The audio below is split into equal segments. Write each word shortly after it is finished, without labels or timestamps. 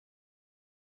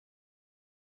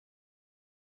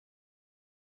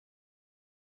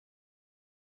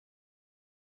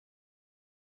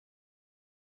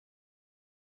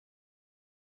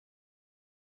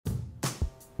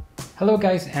Hello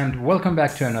guys and welcome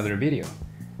back to another video.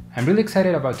 I'm really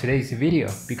excited about today's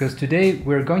video because today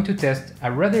we're going to test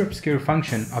a rather obscure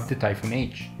function of the Typhoon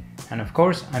H. And of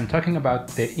course I'm talking about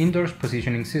the Indoors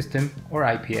Positioning System or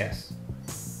IPS.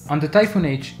 On the Typhoon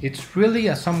H, it's really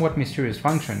a somewhat mysterious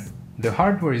function. The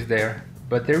hardware is there,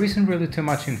 but there isn't really too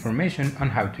much information on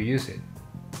how to use it.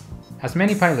 As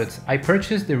many pilots, I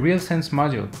purchased the RealSense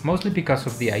module mostly because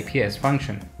of the IPS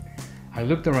function. I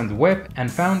looked around the web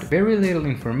and found very little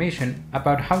information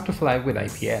about how to fly with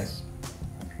IPS.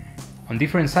 On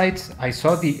different sites, I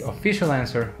saw the official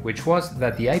answer, which was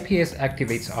that the IPS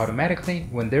activates automatically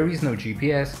when there is no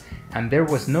GPS and there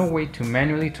was no way to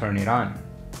manually turn it on.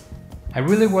 I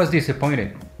really was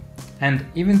disappointed, and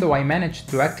even though I managed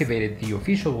to activate it the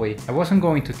official way, I wasn't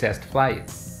going to test fly it,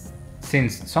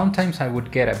 since sometimes I would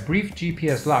get a brief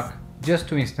GPS lock just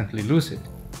to instantly lose it.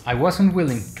 I wasn't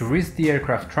willing to risk the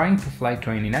aircraft trying to fly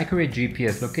to an inaccurate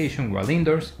GPS location while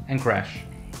indoors and crash.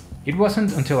 It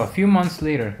wasn't until a few months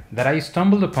later that I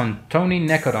stumbled upon Tony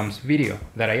Nekodom's video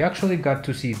that I actually got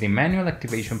to see the manual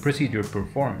activation procedure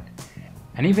performed.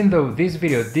 And even though this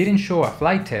video didn't show a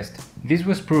flight test, this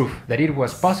was proof that it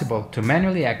was possible to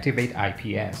manually activate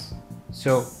IPS.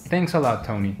 So thanks a lot,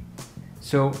 Tony.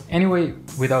 So anyway,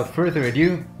 without further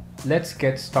ado, let's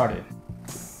get started.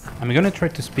 I'm gonna try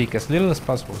to speak as little as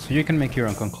possible so you can make your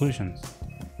own conclusions.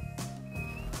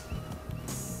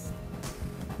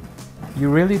 You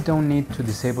really don't need to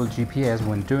disable GPS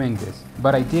when doing this,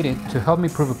 but I did it to help me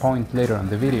prove a point later on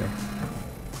the video.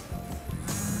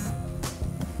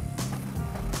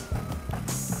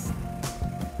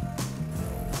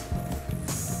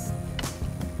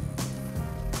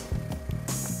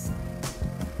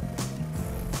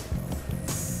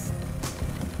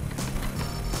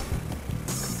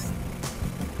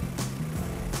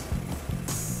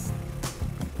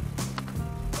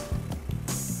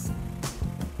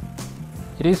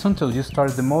 It is until you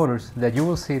start the motors that you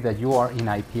will see that you are in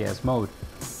IPS mode.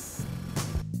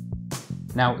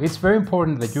 Now, it's very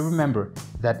important that you remember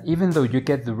that even though you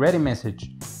get the ready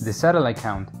message, the satellite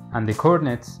count, and the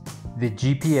coordinates, the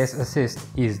GPS assist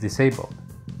is disabled.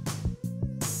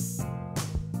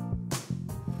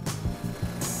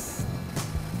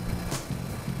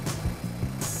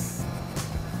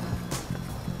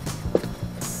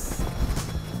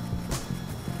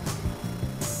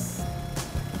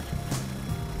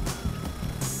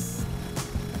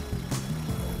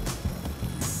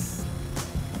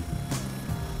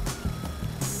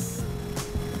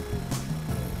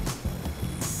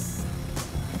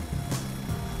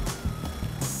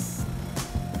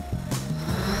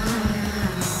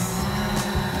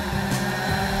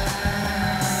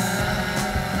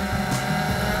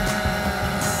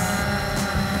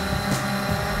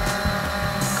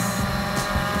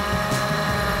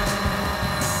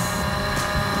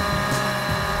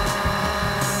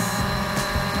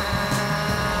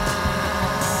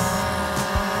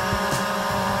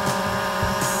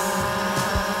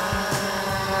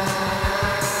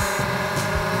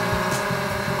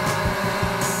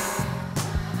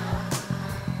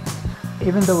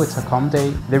 Even though it's a calm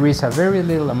day, there is a very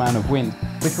little amount of wind,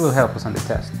 which will help us on the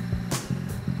test.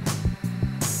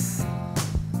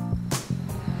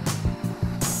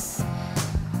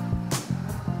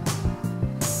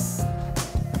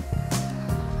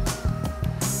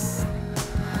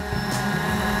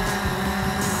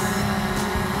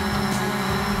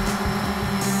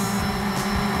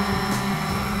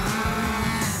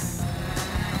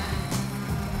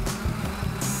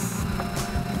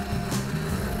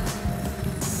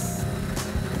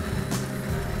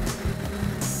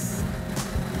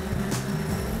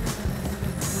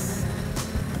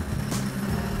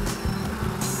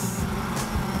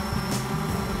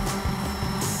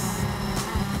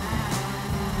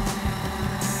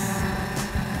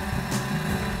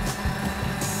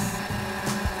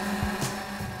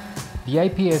 The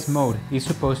IPS mode is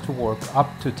supposed to work up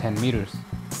to 10 meters.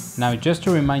 Now, just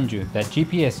to remind you that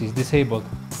GPS is disabled,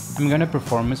 I'm gonna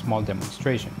perform a small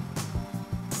demonstration.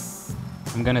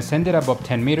 I'm gonna send it above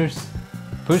 10 meters,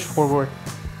 push forward,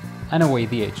 and away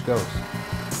the H goes.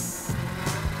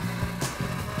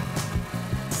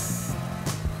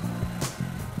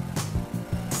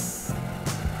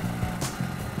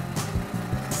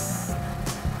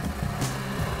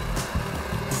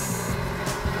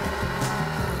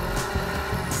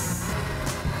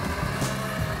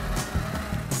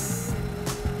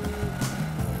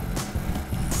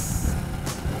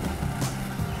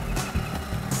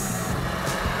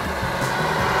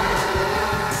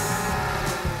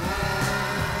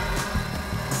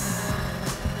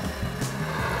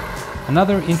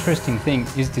 Another interesting thing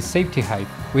is the safety height,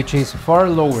 which is far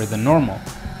lower than normal.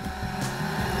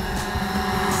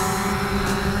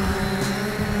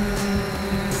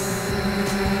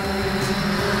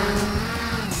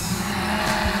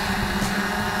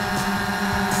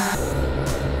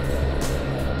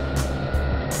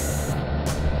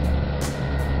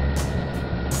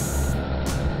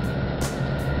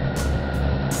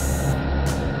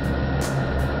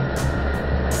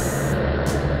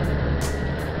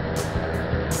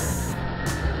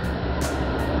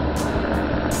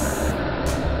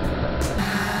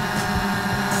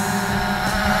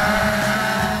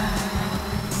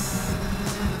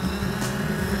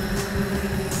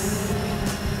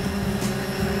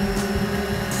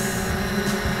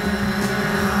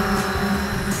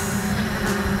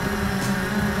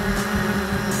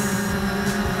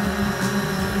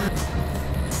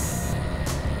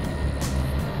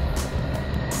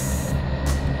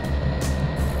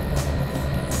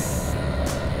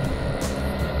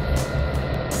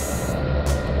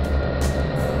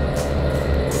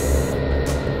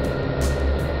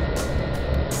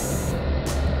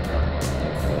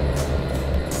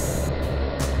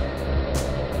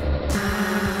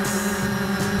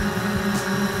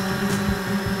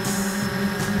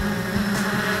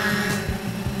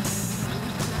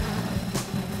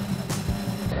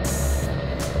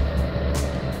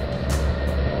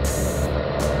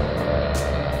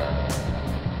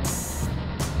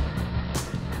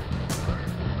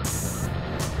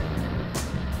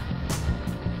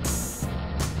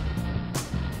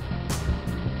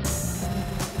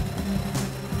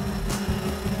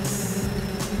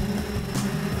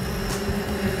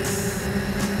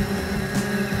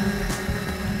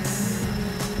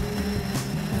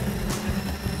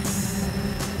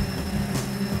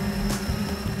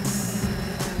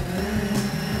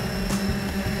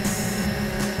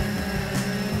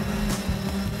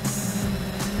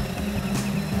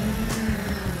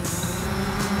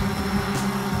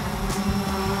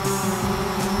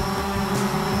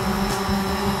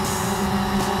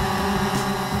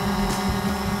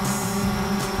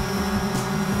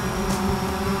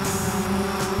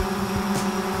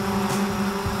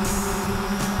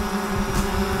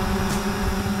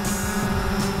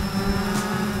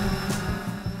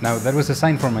 Now that was a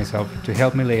sign for myself to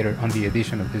help me later on the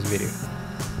edition of this video.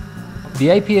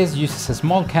 The IPS uses a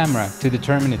small camera to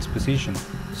determine its position,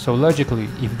 so logically,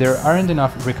 if there aren't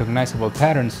enough recognizable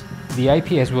patterns, the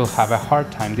IPS will have a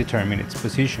hard time determining its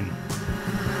position.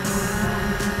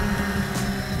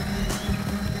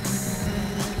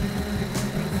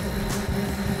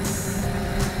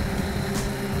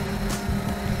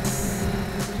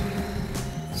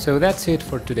 So that's it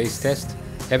for today's test.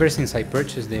 Ever since I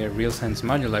purchased the RealSense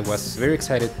module, I was very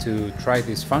excited to try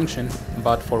this function,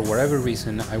 but for whatever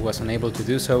reason I was unable to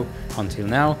do so until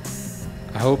now.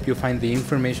 I hope you find the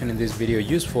information in this video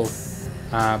useful.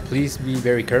 Please be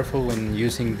very careful when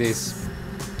using this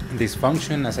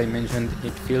function. As I mentioned,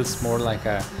 it feels more like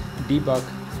a debug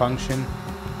function.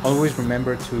 Always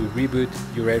remember to reboot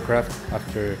your aircraft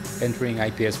after entering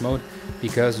IPS mode,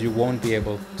 because you won't be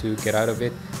able to get out of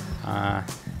it.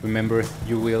 Remember,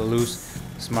 you will lose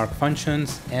smart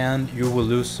functions and you will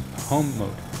lose home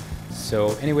mode.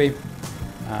 So anyway,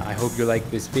 I hope you like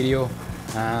this video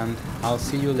and I'll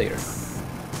see you later.